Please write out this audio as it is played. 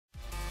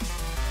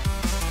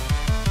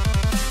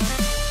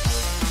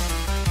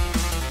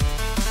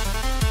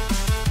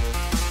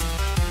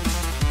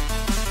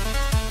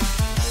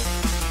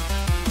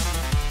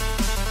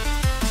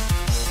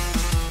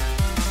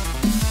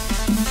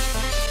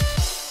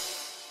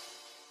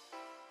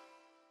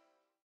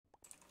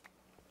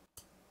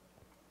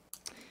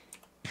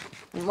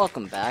And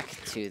welcome back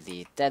to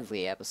the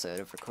deadly episode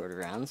of Recorded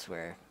Rounds,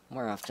 where,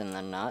 more often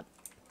than not,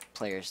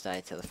 players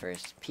die to the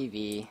first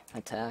PV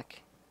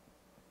attack.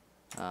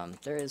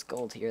 There is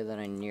gold here that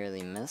I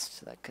nearly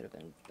missed. That could have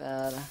been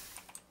bad.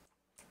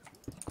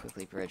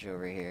 Quickly bridge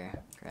over here.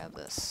 Grab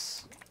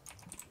this.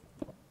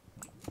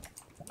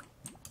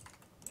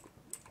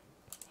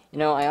 You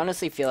know, I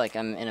honestly feel like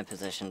I'm in a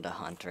position to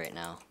hunt right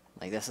now.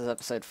 Like, this is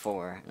episode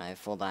 4, and I have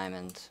full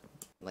diamond,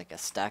 like a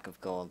stack of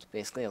gold.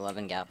 Basically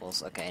 11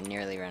 gapples. Okay, I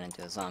nearly ran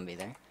into a zombie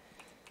there.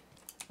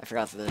 I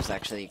forgot that there's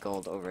actually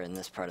gold over in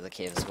this part of the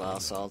cave as well,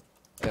 so I'll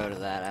go to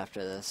that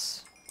after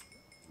this.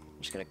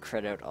 I'm just gonna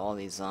crit out all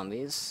these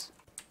zombies.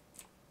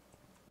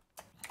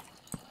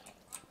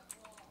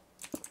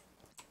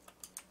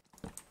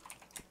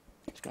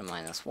 Just gonna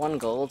mine this 1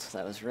 gold.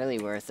 That was really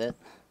worth it.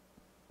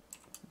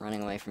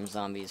 Running away from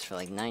zombies for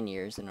like 9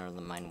 years in order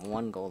to mine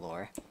 1 gold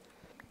ore.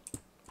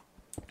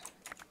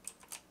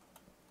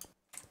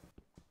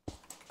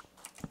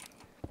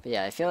 But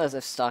yeah, I feel as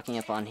if stocking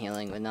up on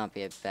healing would not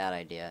be a bad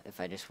idea if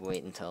I just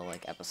wait until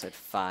like episode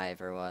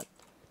 5 or what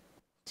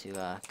to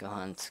go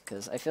hunt,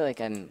 because I feel like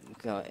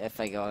if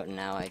I go out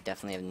now, I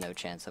definitely have no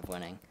chance of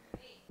winning.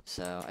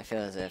 So I feel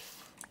as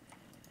if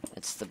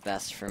it's the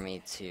best for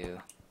me to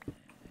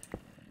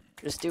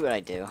just do what I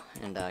do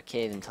and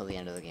cave until the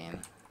end of the game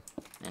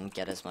and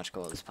get as much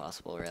gold as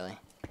possible, really.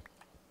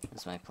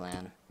 That's my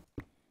plan.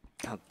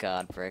 Oh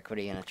god, Brick, what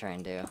are you gonna try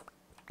and do?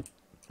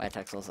 My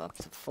textile's up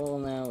to full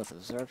now with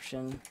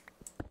absorption.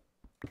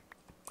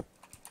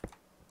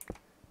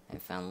 I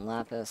found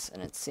lapis,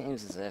 and it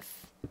seems as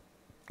if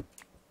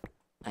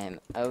I am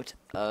out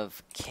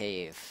of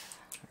cave.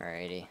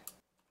 Alrighty.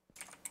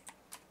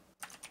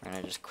 We're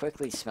gonna just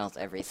quickly smelt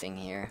everything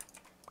here.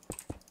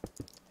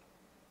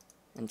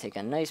 And take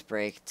a nice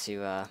break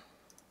to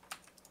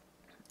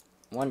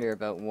wonder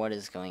about what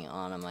is going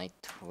on my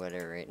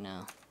Twitter right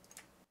now.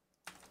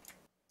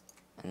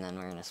 And then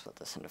we're gonna split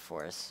this into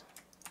 4s.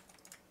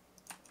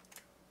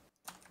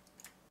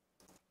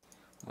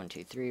 1,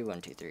 2, 3,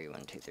 1, 2, 3,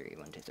 1, 2, 3,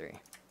 1, 2, 3.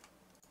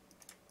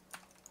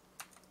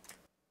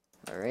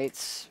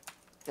 Alright.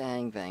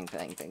 Bang, bang,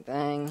 bang, bang,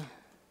 bang.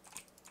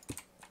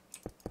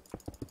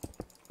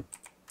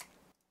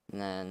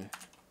 And then,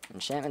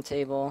 enchantment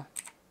table.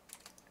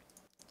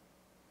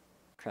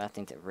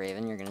 Crafting to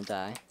Raven, you're gonna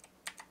die.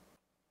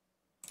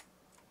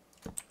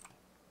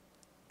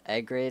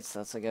 Egg rates,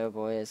 let's go,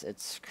 boys.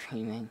 It's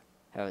screaming.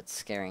 Oh, it's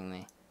scaring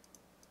me.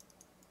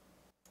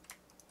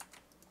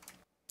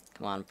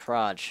 Come on,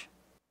 Proj.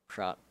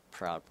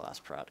 Proud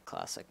Blast, Prod,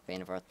 Classic.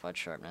 Bane of Arthropod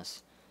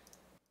Sharpness.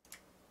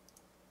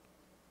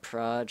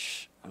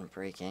 Proj,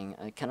 Unbreaking.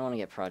 I kind of want to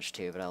get Proj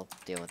too, but I'll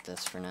deal with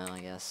this for now, I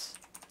guess.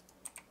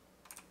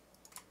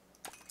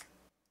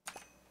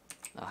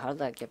 Oh, how did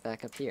that get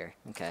back up here?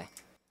 Okay.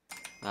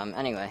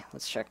 Anyway,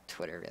 let's check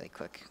Twitter really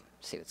quick.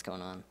 See what's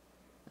going on.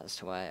 As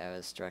to why I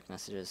was direct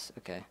messages.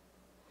 Okay.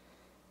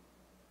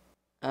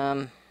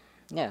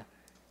 Yeah.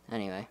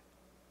 Anyway.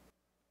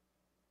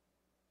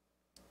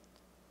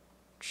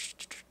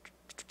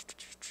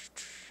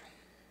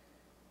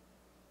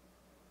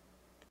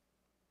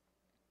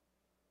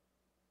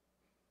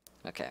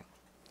 Okay.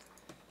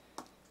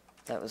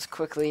 That was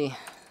quickly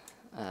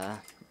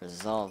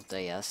resolved,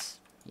 I guess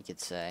you could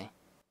say.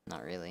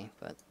 Not really,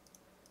 but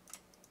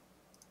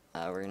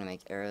we're gonna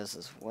make arrows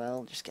as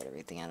well. Just get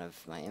everything out of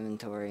my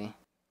inventory.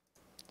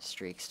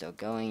 Streak still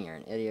going. You're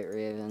an idiot,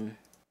 Raven.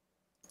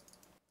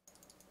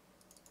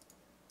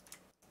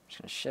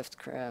 Just gonna shift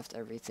craft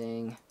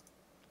everything.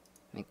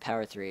 Make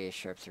power 3,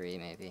 sharp 3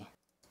 maybe.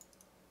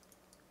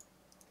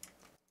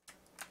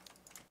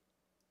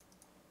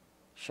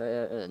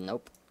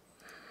 Nope.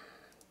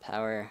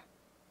 Power.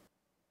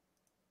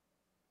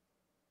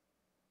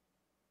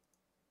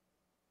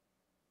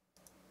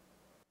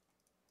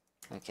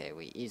 Okay,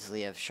 we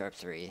easily have sharp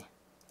 3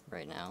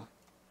 right now.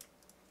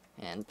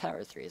 And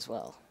power 3 as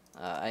well.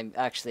 I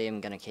actually am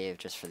gonna cave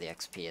just for the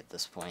XP at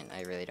this point.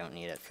 I really don't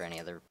need it for any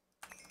other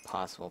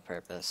possible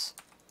purpose.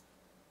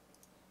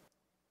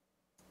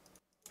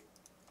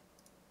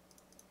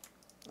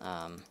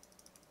 I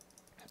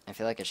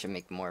feel like I should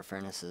make more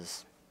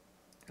furnaces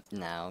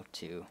now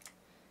to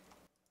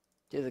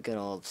do the good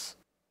old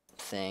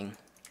thing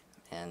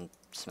and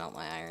smelt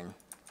my iron.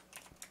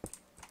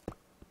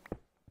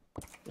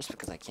 Just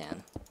because I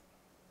can.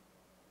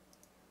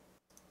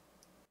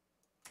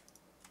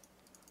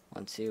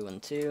 1, 2, 1,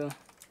 2.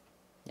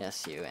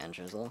 Yes, you,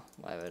 Andrizzle.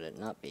 Why would it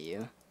not be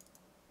you?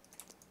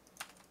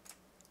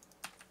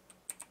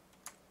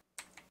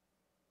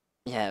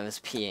 Yeah, it was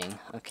peeing.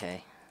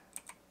 Okay.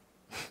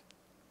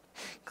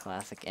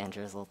 Classic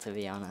Andrizzle, to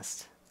be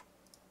honest.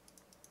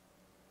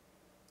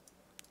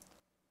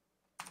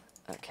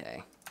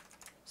 Okay.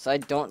 So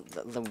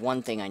the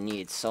one thing I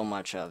need so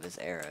much of is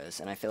arrows,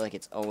 and I feel like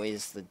it's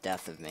always the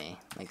death of me.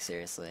 Like,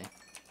 seriously.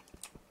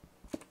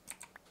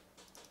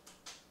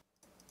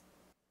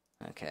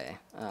 Okay,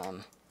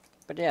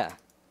 but yeah.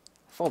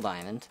 Full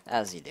diamond,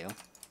 as you do.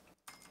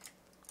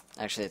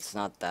 Actually, it's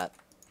not that,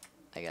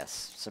 I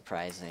guess,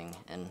 surprising,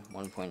 and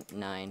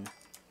 1.9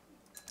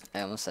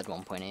 I almost said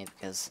 1.8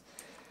 because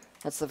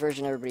that's the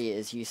version everybody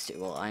is used to.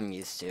 Well, I'm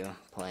used to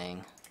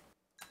playing.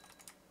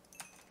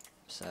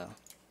 So,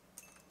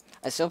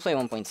 I still play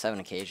 1.7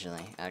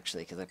 occasionally,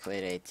 actually, because I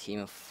played a Team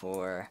of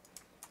 4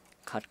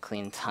 Cut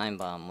Clean Time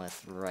Bomb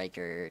with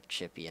Riker,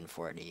 Chippy, and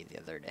 4D the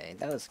other day.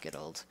 That was a good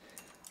old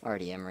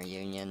RDM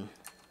reunion.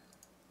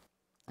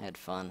 I had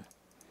fun.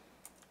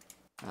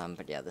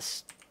 But yeah,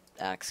 this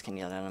axe can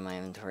get out of my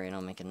inventory and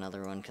I'll make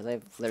another one, because I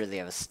literally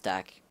have a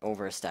stack,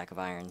 over a stack of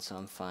iron, so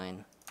I'm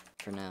fine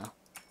for now.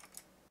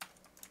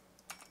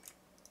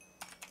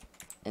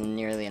 And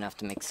nearly enough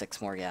to make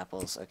 6 more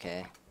apples,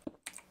 okay.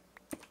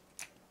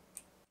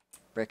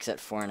 Bricks at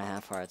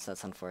 4.5 hearts,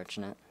 that's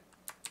unfortunate.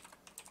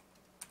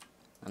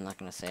 I'm not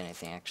gonna say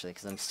anything actually,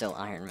 because I'm still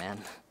Iron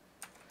Man.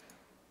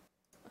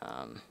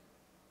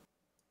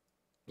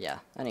 Yeah,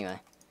 anyway.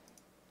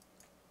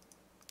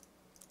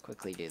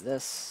 Quickly do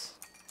this.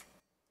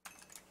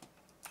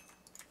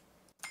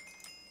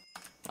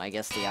 I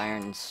guess the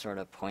iron's sort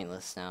of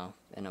pointless now,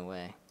 in a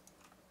way.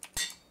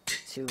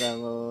 2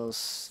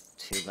 levels,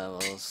 2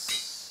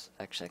 levels.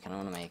 Actually, I kinda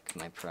wanna make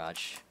my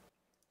Proj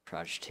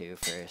 2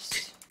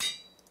 first.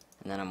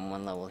 And then I'm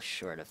 1 level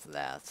short of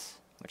that,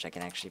 which I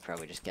can actually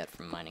probably just get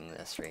from mining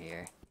this right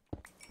here.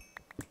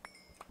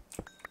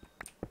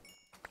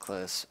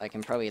 Close. I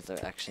can probably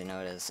actually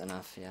know it is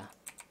enough, yeah.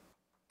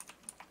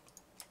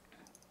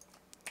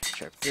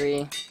 Sharp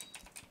 3.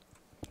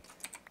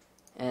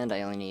 And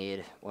I only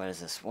need, what is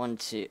this? 1,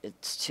 2,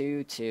 it's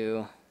 2,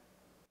 2,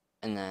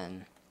 and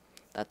then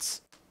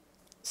that's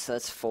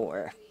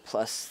 4,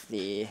 plus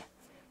the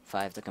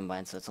 5 to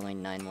combine, so it's only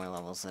 9 more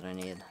levels that I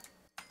need.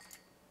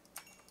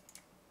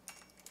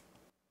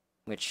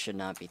 Which should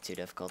not be too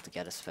difficult to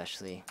get,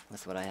 especially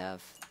with what I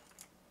have.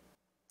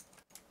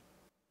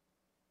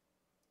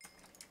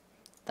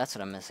 That's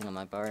what I'm missing on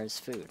my bar, is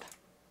food.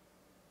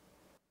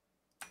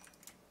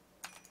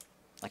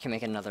 I can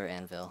make another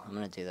anvil. I'm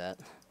gonna do that.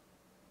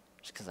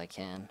 Just because I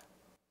can.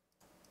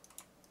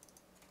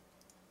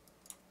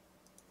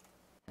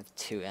 I have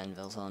 2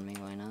 anvils on me,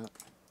 why not?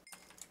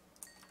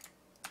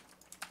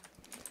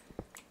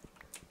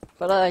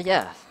 But,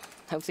 yeah.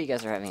 Hopefully you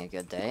guys are having a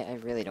good day. I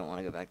really don't want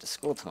to go back to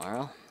school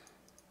tomorrow.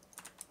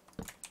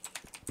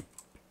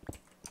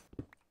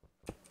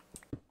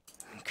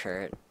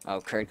 Kurt.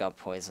 Oh, Kurt got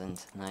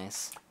poisoned.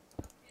 Nice.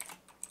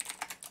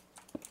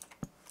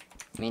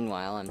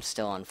 Meanwhile, I'm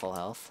still on full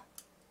health.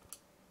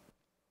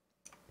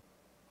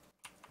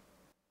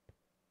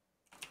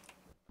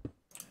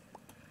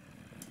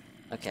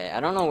 Okay, I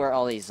don't know where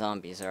all these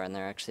zombies are, and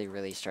they're actually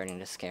really starting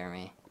to scare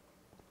me.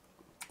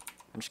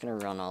 I'm just gonna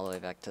run all the way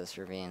back to this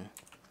ravine.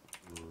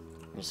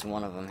 There's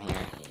one of them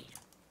here.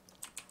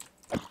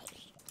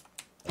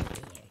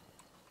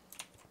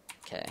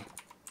 Okay.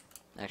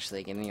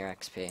 Actually, give me your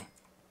XP.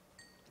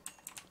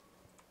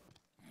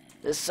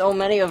 There's so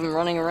many of them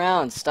running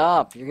around.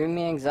 Stop. You're giving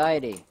me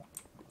anxiety.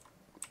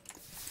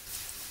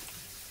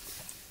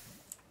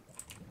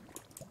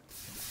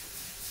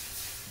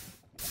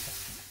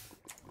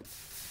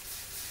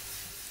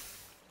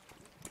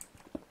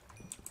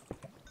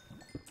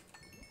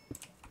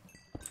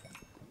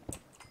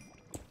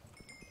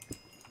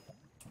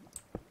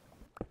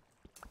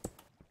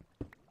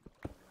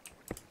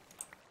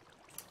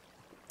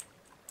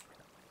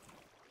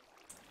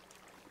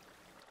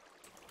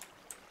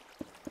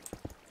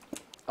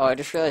 Oh, I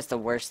just realized the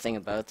worst thing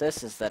about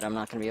this is that I'm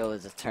not going to be able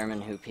to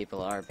determine who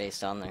people are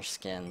based on their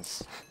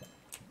skins.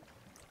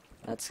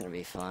 That's going to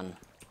be fun.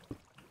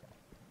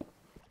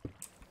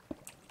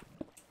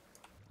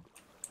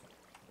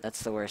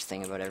 That's the worst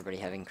thing about everybody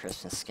having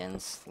Christmas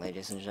skins,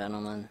 ladies and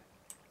gentlemen.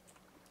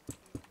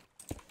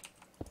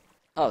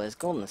 Oh, there's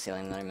gold in the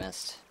ceiling that I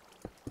missed.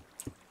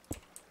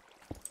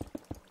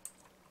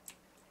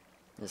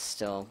 There's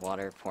still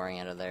water pouring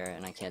out of there,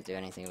 and I can't do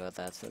anything about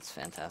that, so that's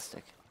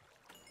fantastic.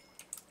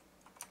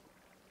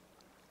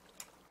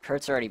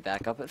 Kurt's already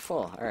back up at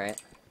full,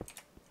 alright.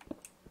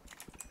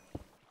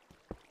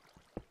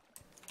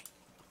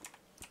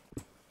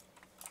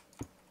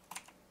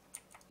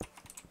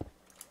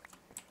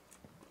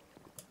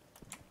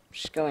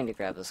 Just going to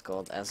grab this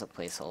gold as a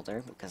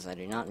placeholder, because I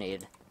do not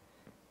need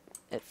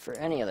it for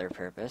any other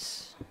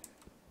purpose.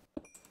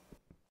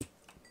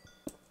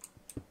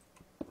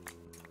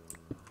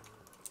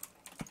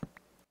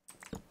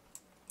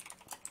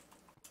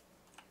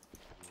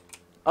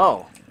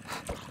 Oh!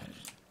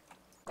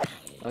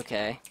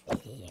 Okay.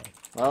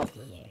 Well,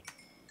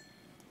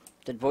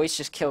 did Voice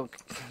just kill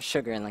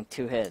Sugar in like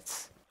 2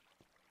 hits?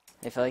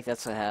 I feel like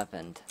that's what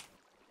happened.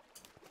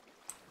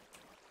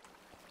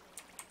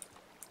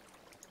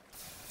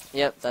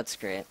 Yep, that's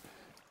great.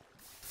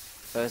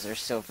 Those are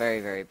still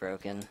very, very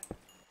broken.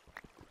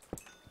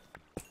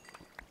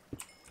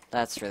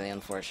 That's really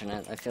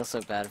unfortunate. I feel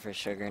so bad for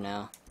Sugar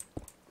now.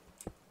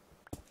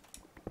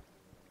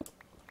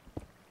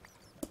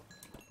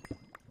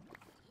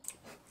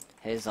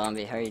 Hey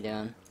zombie, how are you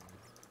doing?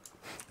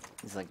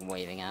 He's like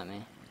waving at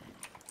me.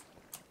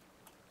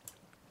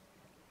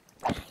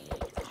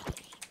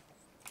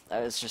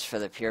 That was just for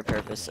the pure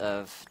purpose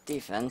of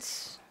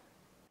defense.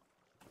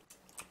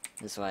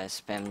 This is why I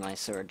spammed my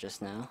sword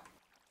just now.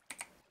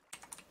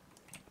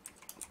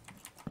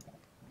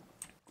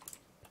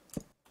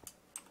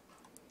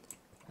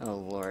 Oh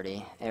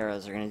lordy,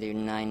 arrows are gonna do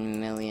 9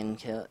 million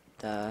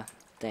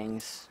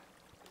things.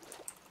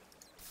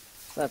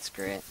 That's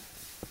great.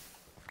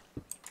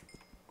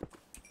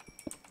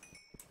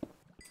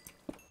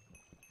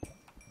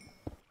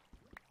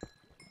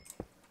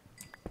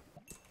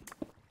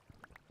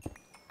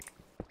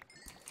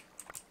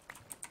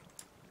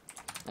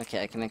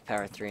 Okay, I can make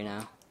power 3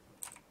 now.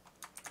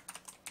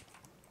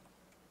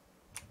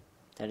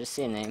 Did I just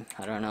see a name?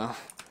 I don't know.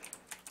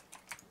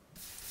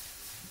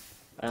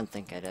 I don't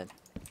think I did.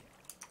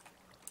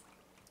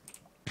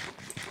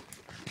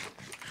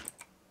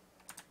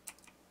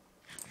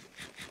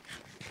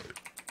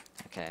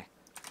 Okay.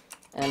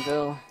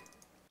 Anvil.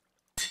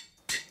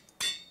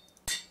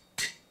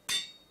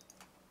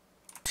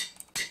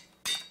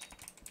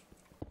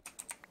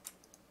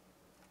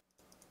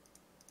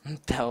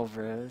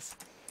 Belrose.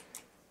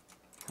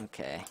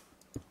 Okay.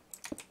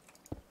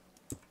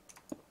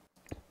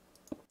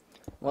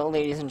 Well,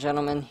 ladies and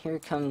gentlemen, here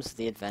comes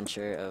the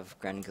adventure of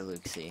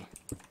Grengaluxi.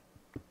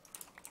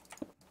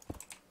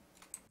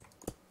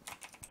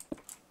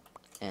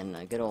 In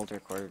a good old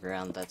recorded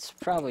ground that's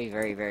probably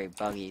very, very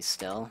buggy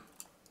still.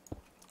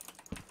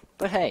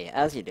 But hey,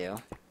 as you do,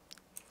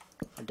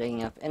 we're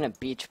digging up in a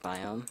beach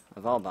biome,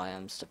 of all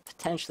biomes, to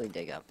potentially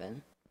dig up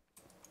in.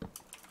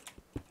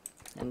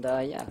 And,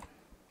 yeah.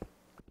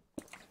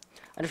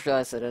 I just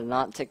realized that I did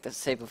not take the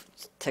sip,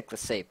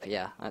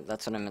 yeah,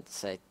 that's what I meant to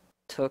say.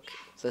 Took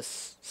the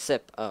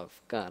sip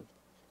of, God,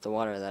 the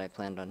water that I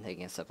planned on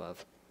taking a sip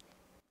of.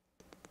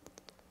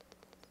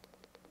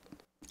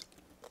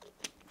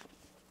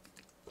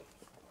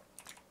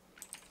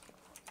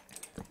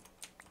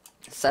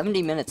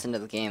 "70 minutes into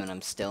the game and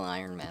I'm still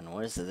Iron Man.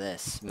 What is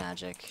this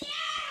magic?"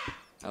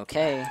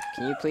 Okay,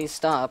 can you please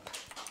stop?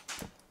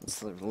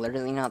 It's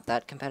literally not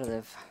that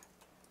competitive.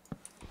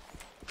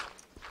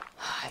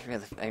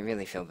 I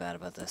really feel bad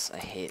about this. I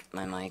hate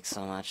my mic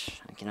so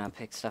much. I cannot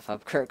pick stuff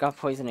up. Kurt got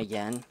poisoned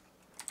again.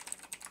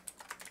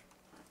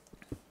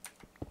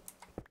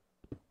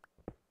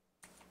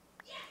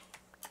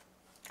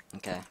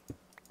 Okay.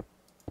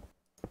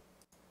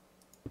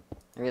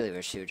 I really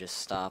wish he would just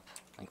stop.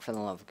 Like, for the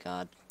love of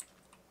God.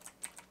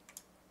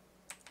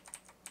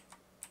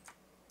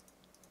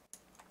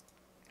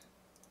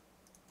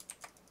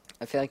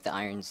 I feel like the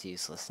iron's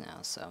useless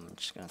now, so I'm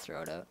just gonna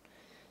throw it out.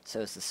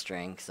 So is the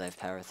string, because I have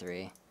power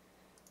 3.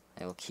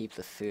 I will keep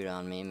the food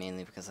on me,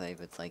 mainly because I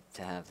would like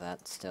to have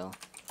that still.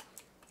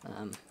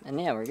 And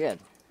yeah, we're good.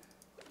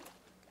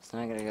 So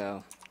now I gotta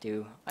go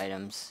do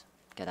items,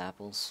 get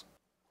apples,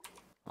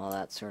 all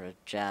that sort of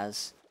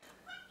jazz.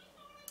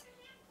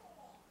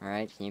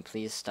 Alright, can you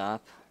please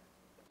stop?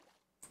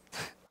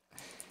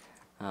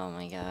 Oh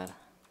my god.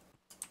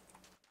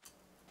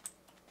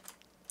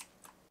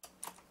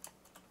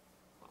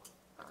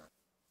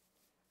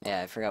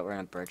 Yeah, I forgot we're in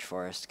a birch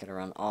forest. Gotta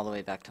run all the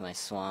way back to my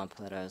swamp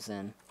that I was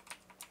in.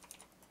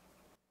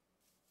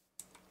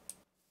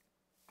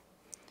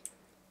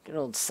 Good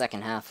old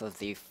second half of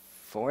the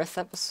 4th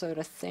episode,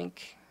 I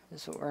think,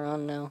 is what we're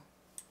on now.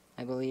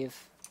 I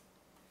believe.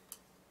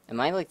 Am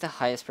I like the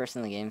highest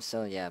person in the game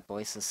still? Yeah,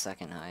 Boyce is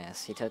second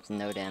highest. He took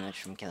no damage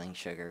from killing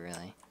Sugar,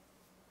 really.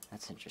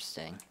 That's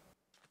interesting.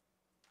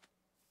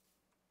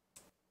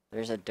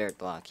 There's a dirt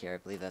block here. I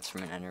believe that's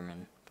from an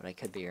Enderman, but I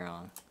could be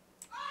wrong.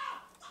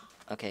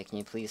 Okay, can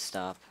you please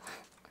stop?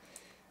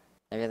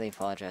 I really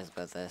apologize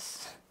about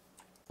this.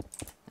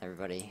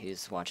 Everybody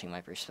who's watching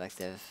my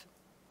perspective.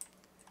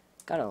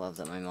 Gotta love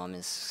that my mom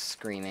is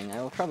screaming.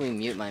 I will probably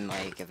mute my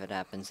mic if it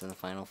happens in the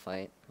final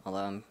fight.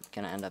 Although I'm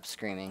gonna end up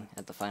screaming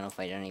at the final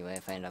fight anyway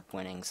if I end up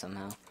winning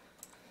somehow.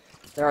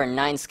 There are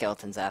 9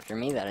 skeletons after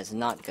me. That is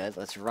not good.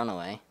 Let's run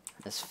away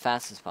as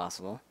fast as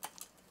possible.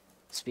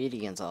 Speed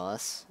against all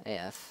us.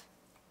 AF.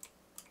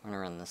 I'm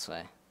gonna run this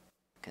way.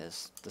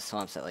 Because the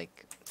swamp's at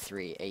like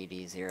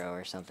 380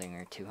 or something,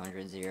 or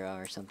 200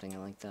 or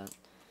something like that.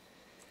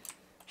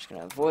 Just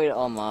gonna avoid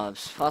all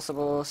mobs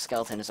possible.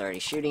 Skeleton is already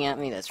shooting at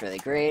me. That's really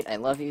great. I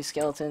love you,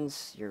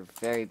 skeletons. You're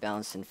very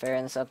balanced and fair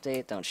in this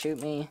update. Don't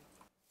shoot me.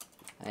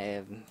 I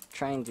am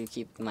trying to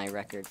keep my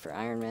record for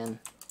Iron Man.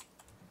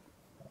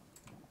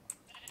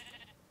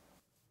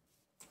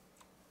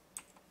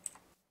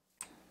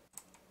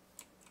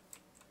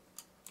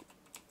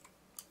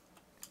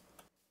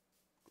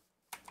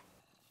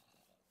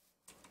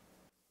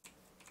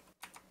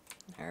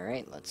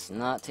 Alright, let's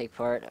not take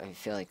part. I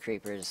feel like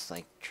creepers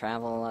like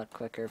travel a lot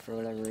quicker for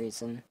whatever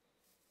reason.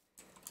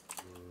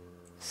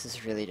 This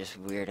is really just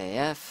weird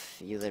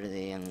AF. You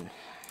literally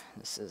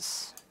this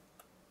is...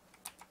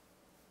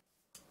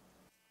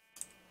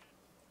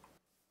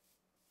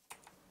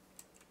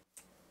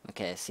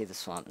 Okay, I see the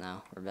swamp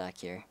now. We're back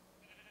here.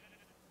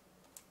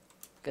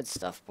 Good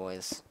stuff,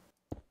 boys.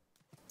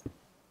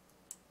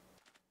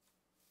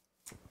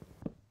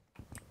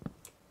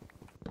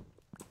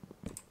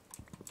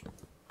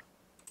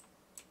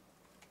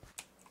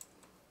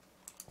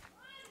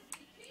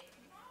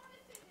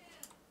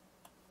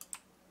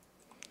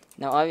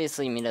 Now,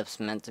 obviously, meetup's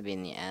meant to be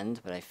in the end,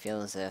 but I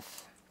feel as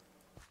if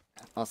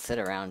I'll sit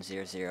around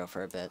 0-0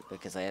 for a bit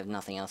because I have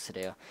nothing else to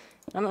do.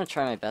 And I'm going to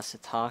try my best to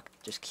talk,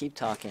 just keep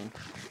talking,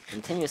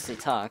 continuously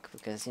talk,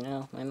 because, you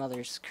know, my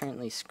mother's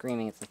currently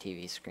screaming at the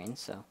TV screen,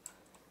 so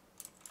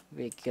it'd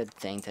be a good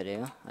thing to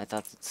do. I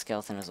thought that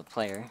Skeleton was a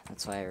player,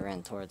 that's why I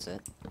ran towards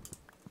it.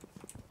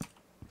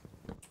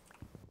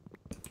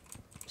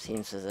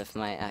 Seems as if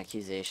my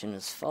accusation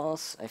is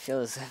false. I feel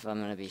as if I'm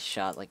going to be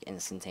shot, like,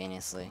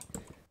 instantaneously,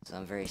 so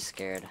I'm very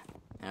scared,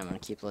 and I'm going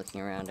to keep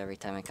looking around every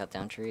time I cut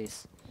down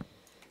trees.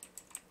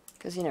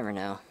 Because you never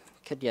know.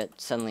 Could get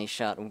suddenly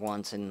shot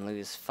once and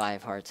lose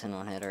 5 hearts in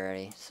one hit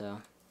already,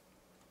 so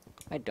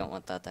I don't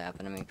want that to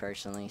happen to me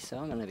personally, so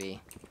I'm going to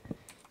be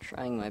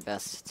trying my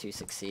best to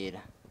succeed.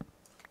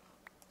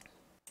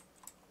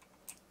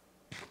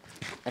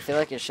 I feel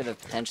like I should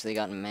have potentially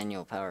gotten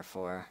manual power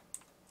 4,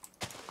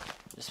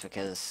 just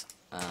because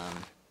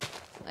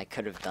I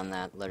could have done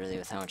that literally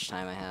with how much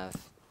time I have.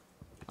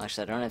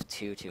 Actually, I don't have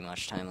too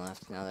much time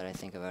left now that I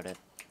think about it,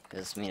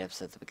 because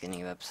meetup's at the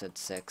beginning of episode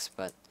 6,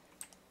 but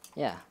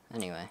yeah,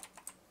 anyway.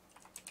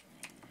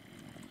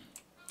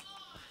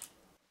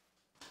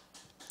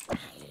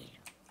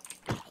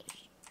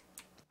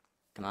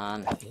 Come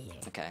on.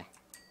 Okay.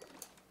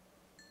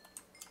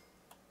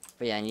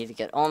 But yeah, I need to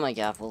get all my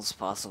gapples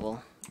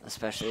possible,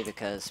 especially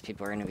because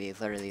people are going to be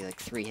literally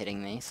like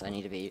 3-hitting me, so I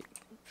need to be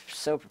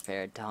so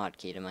prepared to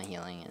hotkey to my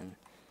healing and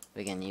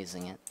begin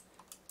using it.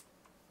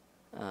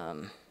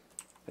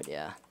 But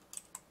yeah.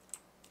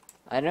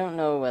 I don't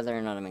know whether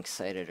or not I'm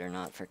excited or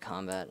not for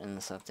combat in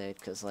this update,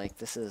 because, like,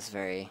 this is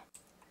very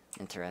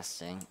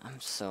interesting.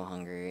 I'm so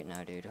hungry right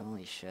now, dude.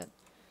 Holy shit.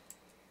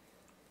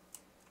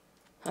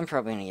 I'm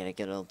probably gonna get a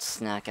good old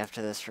snack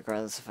after this,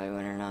 regardless if I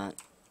win or not.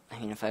 I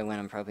mean, if I win,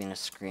 I'm probably gonna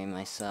scream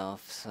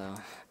myself, so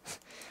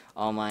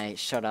all my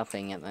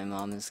shut-upping at my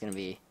mom is gonna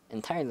be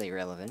entirely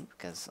irrelevant,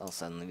 because I'll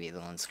suddenly be the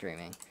one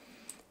screaming.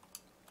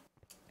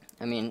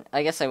 I mean,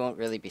 I guess I won't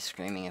really be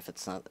screaming if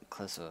it's not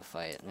close of a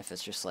fight, and if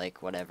it's just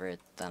like, whatever,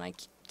 then I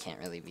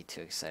can't really be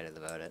too excited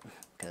about it,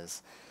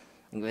 because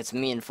if it's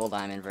me in full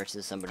diamond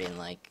versus somebody in,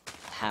 like,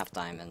 half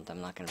diamond,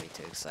 I'm not gonna be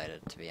too excited,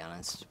 to be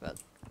honest, but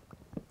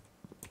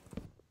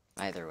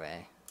either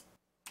way.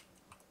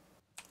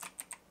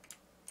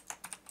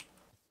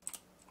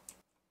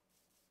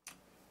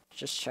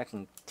 Just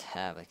checking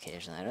tab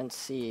occasionally. I don't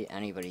see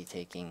anybody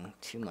taking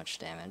too much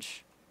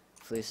damage.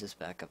 Fleece is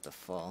back up to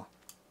full.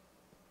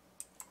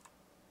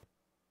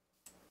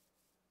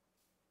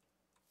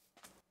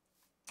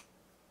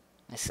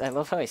 I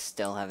love how I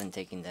still haven't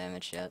taken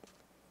damage yet.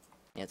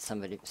 Yet some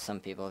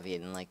people have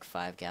eaten like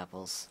 5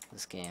 gapples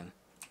this game.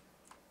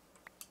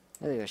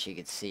 I really wish you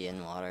could see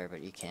in water,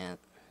 but you can't.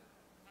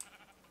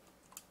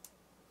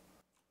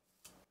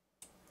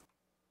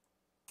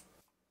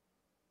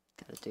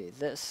 Gotta do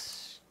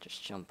this.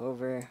 Just jump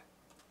over.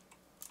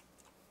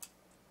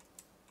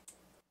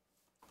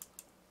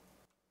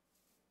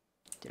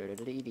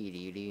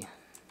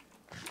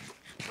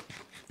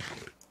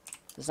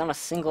 There's not a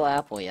single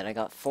apple yet. I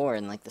got 4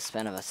 in like the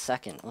span of a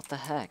second. What the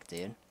heck,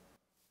 dude?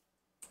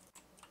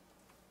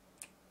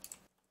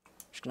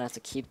 Just gonna have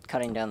to keep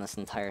cutting down this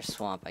entire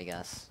swamp, I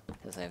guess,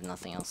 because I have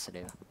nothing else to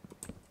do.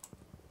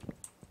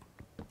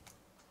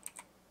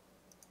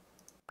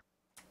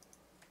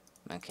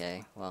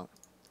 Okay, well,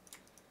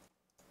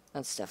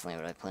 that's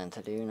definitely what I plan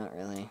to do, not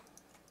really.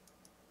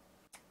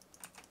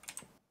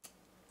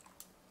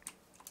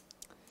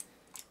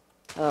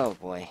 Oh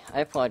boy, I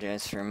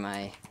apologize for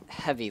my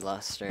heavy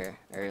luster,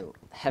 or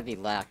heavy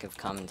lack of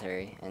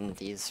commentary in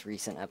these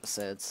recent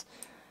episodes.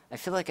 I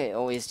feel like I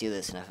always do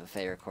this in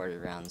FFA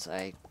recorded rounds.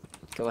 I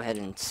go ahead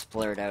and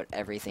splurt out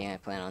everything I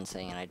plan on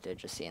saying, and I did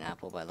just see an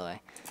apple, by the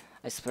way.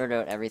 I splurt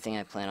out everything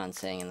I plan on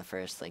saying in the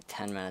first, like,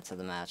 10 minutes of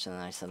the match, and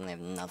then I suddenly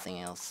have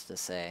nothing else to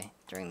say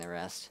during the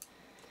rest.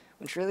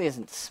 Which really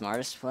isn't the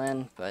smartest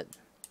plan, but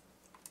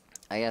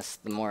I guess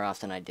the more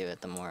often I do it,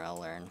 the more I'll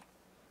learn.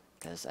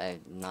 Because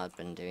I've not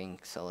been doing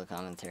solo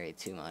commentary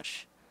too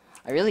much.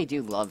 I really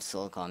do love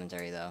solo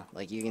commentary, though.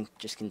 Like, you can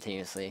just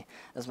continuously...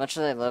 As much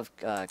as I love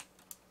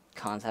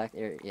contact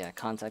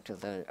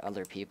with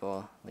other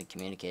people, like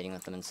communicating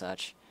with them and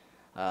such,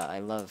 I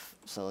love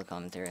solo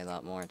commentary a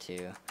lot more,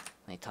 too.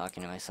 Like,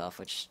 talking to myself,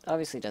 which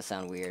obviously does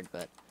sound weird,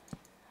 but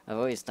I've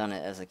always done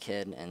it as a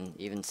kid, and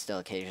even still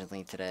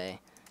occasionally today.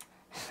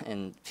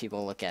 And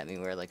people look at me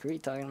where, like, are you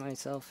talking to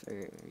myself,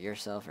 or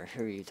yourself, or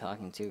who are you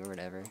talking to, or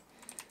whatever.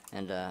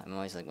 And I'm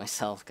always like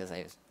myself, because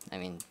I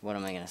mean, what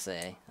am I gonna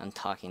say? I'm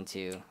talking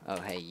to, oh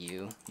hey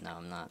you. No,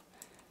 I'm not.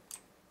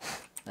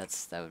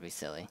 That would be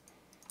silly.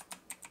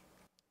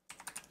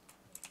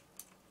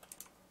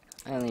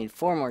 I only need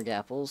 4 more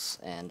gapples,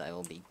 and I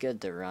will be good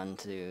to run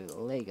to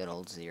lay good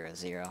old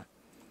 0-0.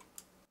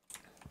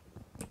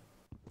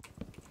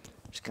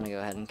 Just gonna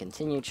go ahead and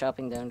continue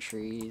chopping down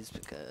trees,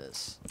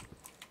 because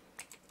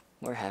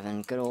we're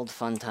having good old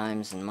fun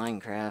times in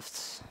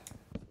Minecraft.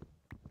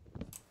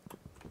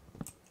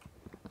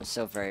 I'm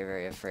so very,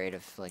 very afraid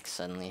of, like,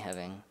 suddenly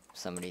having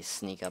somebody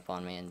sneak up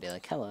on me and be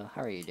like, hello,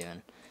 how are you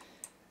doing?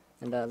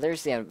 And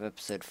there's the end of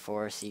episode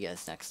 4. See you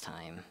guys next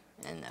time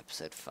in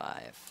episode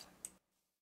 5.